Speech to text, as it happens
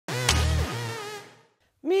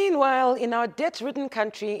Meanwhile, in our debt-ridden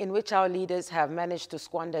country in which our leaders have managed to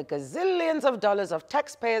squander gazillions of dollars of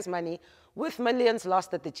taxpayers' money with millions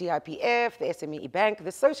lost at the GIPF, the SME Bank,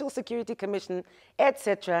 the Social Security Commission,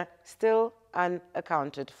 etc., still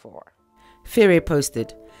unaccounted for. Ferre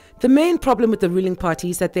posted, "The main problem with the ruling party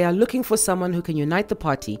is that they are looking for someone who can unite the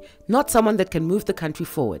party, not someone that can move the country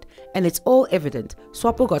forward. And it's all evident.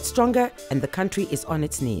 SWAPO got stronger and the country is on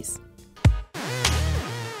its knees.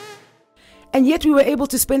 And yet we were able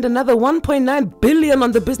to spend another 1.9 billion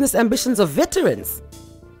on the business ambitions of veterans.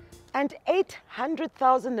 And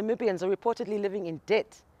 800,000 Namibians are reportedly living in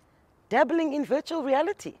debt, dabbling in virtual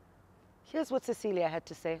reality." Here's what Cecilia had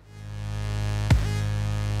to say.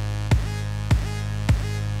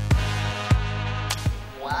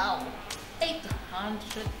 Wow,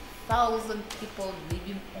 800,000 people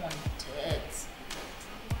living on debt.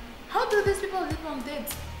 How do these people live on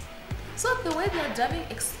debt? So the way they are driving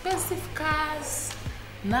expensive cars,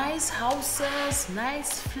 nice houses,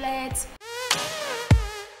 nice flats.